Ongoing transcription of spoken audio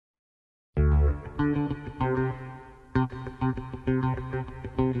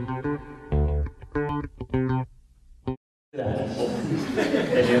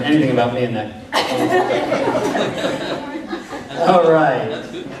thinking about me in that. All right.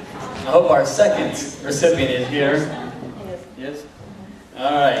 I hope our second recipient is here. Yes?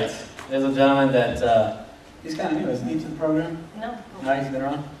 All right. There's a gentleman that, he's kind of new. Is he new to the program? No. No, he's been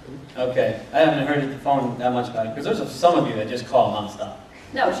around? Okay. I haven't heard the phone that much about it, because there's some of you that just call nonstop.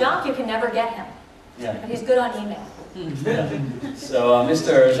 No, Jacques, you can never get him. Yeah. But he's good on email. Yeah. So,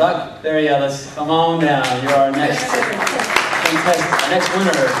 Mr. Jacques FLREIA, let's come on down. You're our next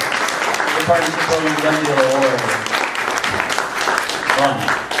winner of the Partnership Program Executive Award. Run.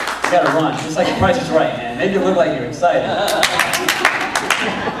 You gotta run. Just like the Price is Right, man. Make it look like you're excited.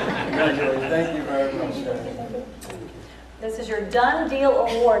 Congratulations. Thank you very much. This is your done deal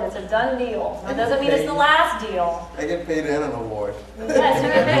award. It's a done deal. That doesn't mean it's the last deal. I get paid and an award. Yes, you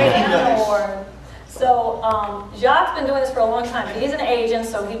get paid and an award. So Jacques' been doing this for a long time, but he's an agent,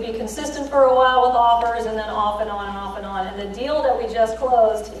 so he'd be consistent for a while with offers, and then off and on and off and on. And the deal that we just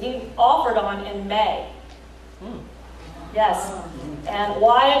closed, he offered on in May. Yes. And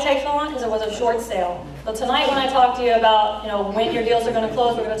why did it take so long? Because it was a short sale. So tonight when I talk to you about, when your deals are going to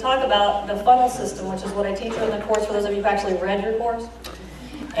close, we're going to talk about the funnel system, which is what I teach you in the course for those of you who've actually read your course.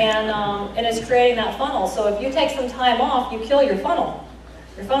 And it's creating that funnel. So if you take some time off, you kill your funnel.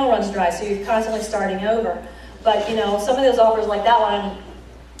 Your funnel runs dry, so you're constantly starting over. But, some of those offers like that one,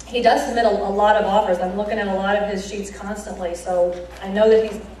 he does submit a lot of offers. I'm looking at a lot of his sheets constantly, so I know that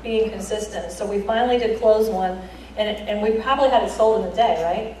he's being consistent. So we finally did close one, and we probably had it sold in a day,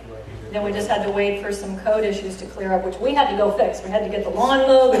 right? Then we just had to wait for some code issues to clear up, which we had to go fix. We had to get the lawn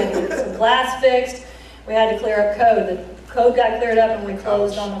mowed, we had to get some glass fixed, we had to clear up code. The code got cleared up, and we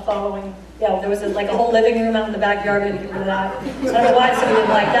closed on the following. Yeah, there was like a whole living room out in the backyard. We had to get rid of that. I don't know why somebody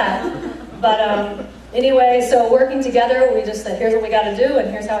didn't like that. But anyway, so working together, we just said, here's what we got to do, and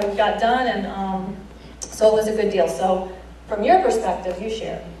here's how it got done, and so it was a good deal. So from your perspective, you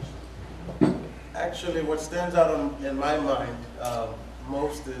share. Actually, what stands out in my mind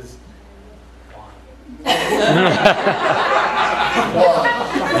most is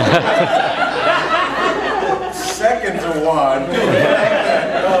second to one.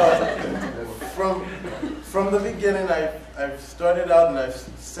 From the beginning, I've started out and I've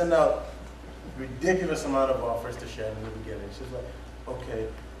sent out ridiculous amount of offers to Sharon in the beginning. She's like, okay,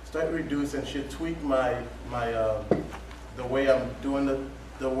 start reducing. She'll tweak the way I'm doing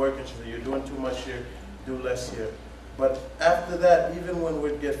the work, and she said, you're doing too much here, do less here. But after that, even when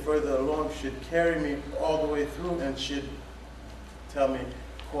we'd get further along, she'd carry me all the way through, and she'd tell me,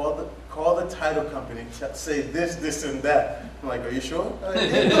 call the title company, say this, and that. I'm like, are you sure?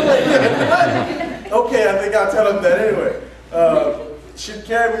 Okay, I think I'll tell them that anyway. She'd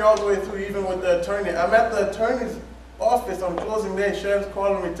carry me all the way through, even with the attorney. I'm at the attorney's office on closing day. Sharon's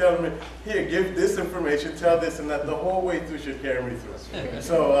calling me, telling me, here, give this information, tell this and that. The whole way through, she'd carry me through.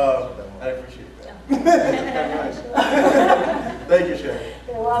 So I appreciate that. Thank you, Sharon.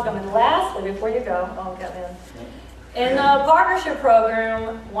 You're welcome. And lastly, before you go, I'll get in the partnership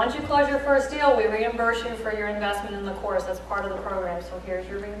program, once you close your first deal, we reimburse you for your investment in the course. That's part of the program. So here's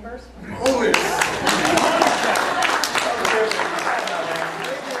your reimbursement. Money, money, money,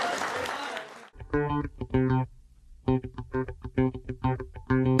 money.